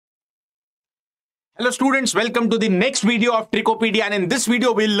Hello students, welcome to the next video of Tricopedia, and in this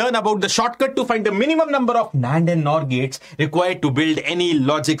video we'll learn about the shortcut to find the minimum number of NAND and NOR gates required to build any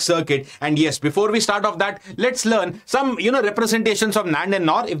logic circuit. And yes, before we start off that, let's learn some representations of NAND and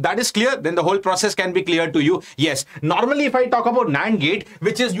NOR. If that is clear, then the whole process can be clear to you. Yes, normally if I talk about NAND gate,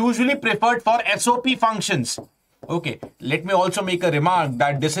 which is usually preferred for SOP functions. Okay, let me also make a remark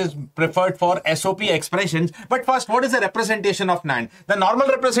that this is preferred for SOP expressions. But first, what is the representation of NAND? The normal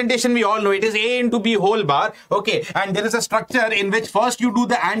representation, we all know, it is A into B whole bar. Okay, and there is a structure in which first you do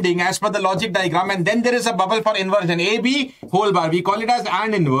the ANDing as per the logic diagram, and then there is a bubble for inversion. AB whole bar, we call it as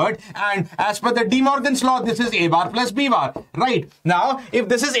AND invert. And as per the De Morgan's law, this is A bar plus B bar. Right, now if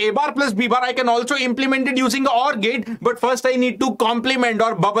this is A bar plus B bar, I can also implement it using the OR gate. But first I need to complement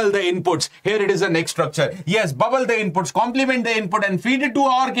or bubble the inputs. Here it is the next structure. Yes, bubble the inputs, complement the input and feed it to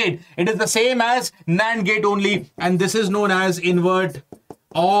OR gate. It is the same as NAND gate only, and this is known as invert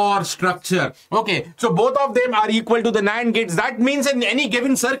OR structure. Okay, so both of them are equal to the NAND gates. That means in any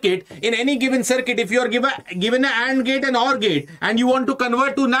given circuit, if you are given an AND gate and OR gate and you want to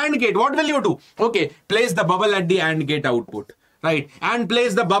convert to NAND gate, what will you do? Okay, place the bubble at the AND gate output, right, and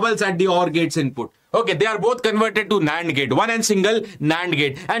place the bubbles at the OR gate's input. Okay, they are both converted to NAND gate, one and single NAND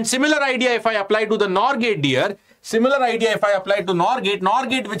gate. And similar idea if I apply to the NOR gate here, NOR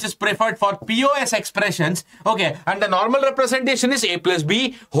gate which is preferred for POS expressions. Okay, and the normal representation is A plus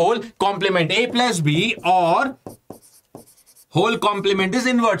B whole complement. A plus B or whole complement is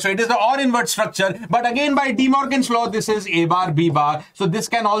invert. So it is the OR invert structure. But again, by De Morgan's law, this is A bar, B bar. So this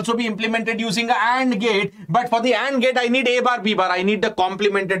can also be implemented using the AND gate. But for the AND gate, I need A bar, B bar. I need the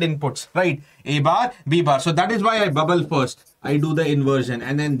complemented inputs, right? A bar, B bar. So that is why I bubble first. I do the inversion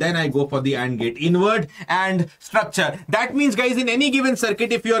and then I go for the AND gate. Invert and structure. That means, guys, in any given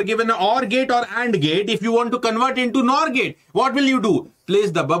circuit, if you are given an OR gate or AND gate, if you want to convert into NOR gate, what will you do?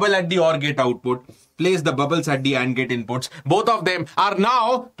 Place the bubble at the OR gate output. Place the bubbles at the AND gate inputs. Both of them are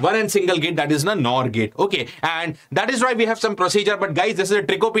now one and single gate, that is the NOR gate. Okay, and that is why we have some procedure. But guys, this is a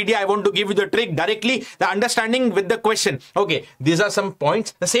Tricopedia. I want to give you the trick directly, the understanding with the question. Okay, these are some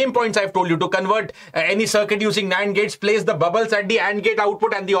points, the same points I've told you to convert any circuit using NAND gates. Place the bubbles at the AND gate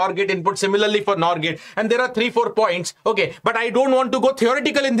output and the OR gate input. Similarly for NOR gate. And there are 3-4 points. Okay, but I don't want to go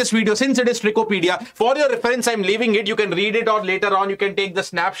theoretical in this video since it is Tricopedia. For your reference, I'm leaving it. You can read it, or later on you can take the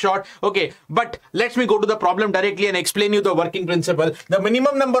snapshot. Okay, but let me go to the problem directly and explain you the working principle. The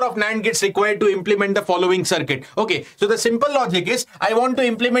minimum number of NAND gates required to implement the following circuit. Okay, so the simple logic is I want to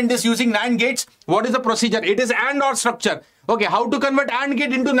implement this using NAND gates. What is the procedure? It is AND OR structure. Okay, how to convert AND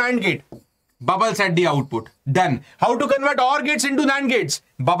gate into NAND gate? Bubbles at the output. Done. How to convert OR gates into NAND gates?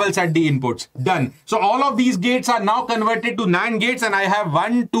 Bubbles at the inputs. Done. So all of these gates are now converted to NAND gates, and I have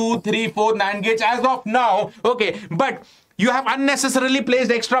 1, 2, 3, 4 NAND gates as of now. Okay, but you have unnecessarily placed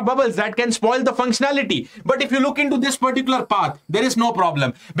extra bubbles that can spoil the functionality. But if you look into this particular path, there is no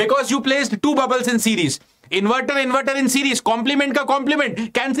problem because you placed 2 bubbles in series. Inverter in series, complement ka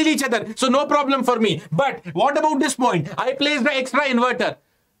complement, cancel each other. So no problem for me. But what about this point? I placed the extra inverter.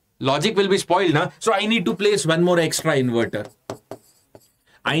 Logic will be spoiled, na? So I need to place one more extra inverter.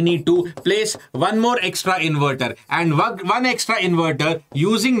 And one extra inverter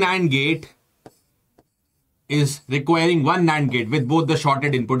using NAND gate is requiring one NAND gate with both the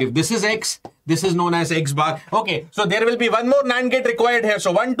shorted input. If this is X, this is known as X bar. Okay, so there will be one more NAND gate required here.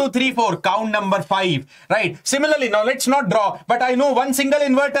 So 1, 2, 3, 4, count number 5, right? Similarly, now let's not draw, but I know one single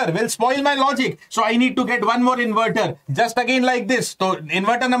inverter will spoil my logic. So I need to get one more inverter, just again like this. So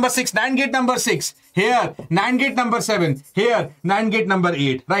inverter number 6, NAND gate number 6, here, NAND gate number 7, here, NAND gate number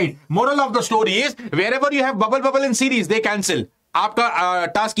 8, right? Moral of the story is, wherever you have bubble in series, they cancel.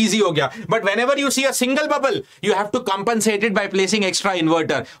 Aapka task easy ho gaya. But whenever you see a single bubble, you have to compensate it by placing extra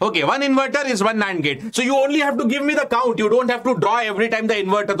inverter. Okay, one inverter is one NAND gate. So you only have to give me the count. You don't have to draw every time the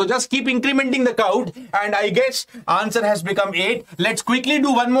inverter. So just keep incrementing the count. And I guess answer has become 8. Let's quickly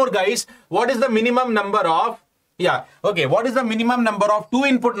do one more, guys. What is the minimum number of what is the minimum number of 2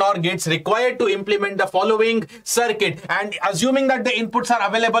 input NOR gates required to implement the following circuit? And assuming that the inputs are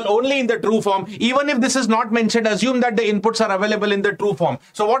available only in the true form, even if this is not mentioned, assume that the inputs are available in the true form.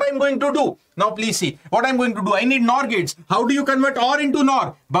 So what I'm going to do? Now please see what I'm going to do. I need NOR gates. How do you convert OR into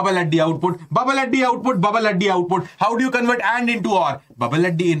NOR? Bubble at the output, bubble at the output, bubble at the output. How do you convert AND into OR? Bubble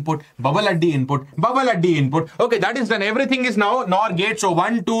at the input, bubble at the input, bubble at the input. Okay, that is done. Everything is now NOR gate. So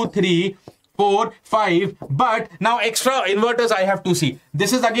 1, 2, 3, 4, 5. But now extra inverters I have to see.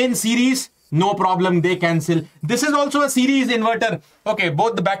 This is again series. No problem, they cancel. This is also a series inverter. Okay,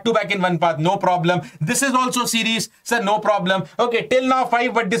 both the back-to-back in one path, no problem. This is also series, sir, no problem. Okay, till now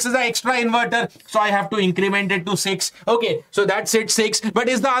 5, but this is an extra inverter, so I have to increment it to 6. Okay, so that's it, 6. But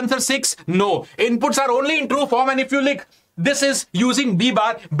is the answer 6? No. Inputs are only in true form, and if you look, this is using B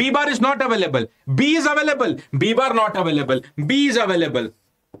bar. B bar is not available. B is available. B bar not available. B is available.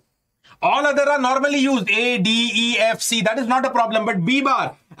 All other are normally used. A, D, E, F, C. That is not a problem. But B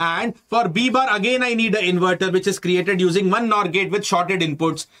bar. And for B bar, again, I need an inverter which is created using one NOR gate with shorted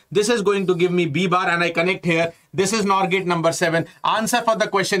inputs. This is going to give me B bar and I connect here. This is NOR gate number 7. Answer for the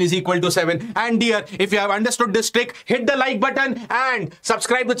question is equal to 7. And dear, if you have understood this trick, hit the like button and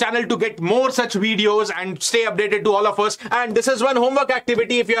subscribe the channel to get more such videos and stay updated to all of us. And this is one homework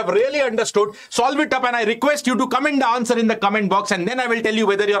activity. If you have really understood, solve it up, and I request you to comment the answer in the comment box, and then I will tell you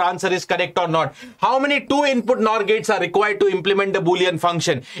whether your answer is correct or not. How many 2 input NOR gates are required to implement the Boolean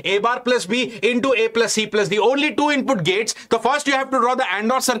function? A bar plus B into A plus C plus the only 2 input gates. So first you have to draw the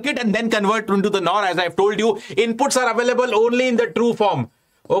AND OR circuit and then convert into the NOR. As I have told you, inputs are available only in the true form.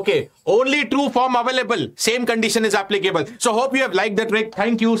 Okay, only true form available. Same condition is applicable. So hope you have liked the trick.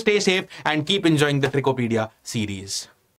 Thank you, stay safe, and keep enjoying the Tricopedia series.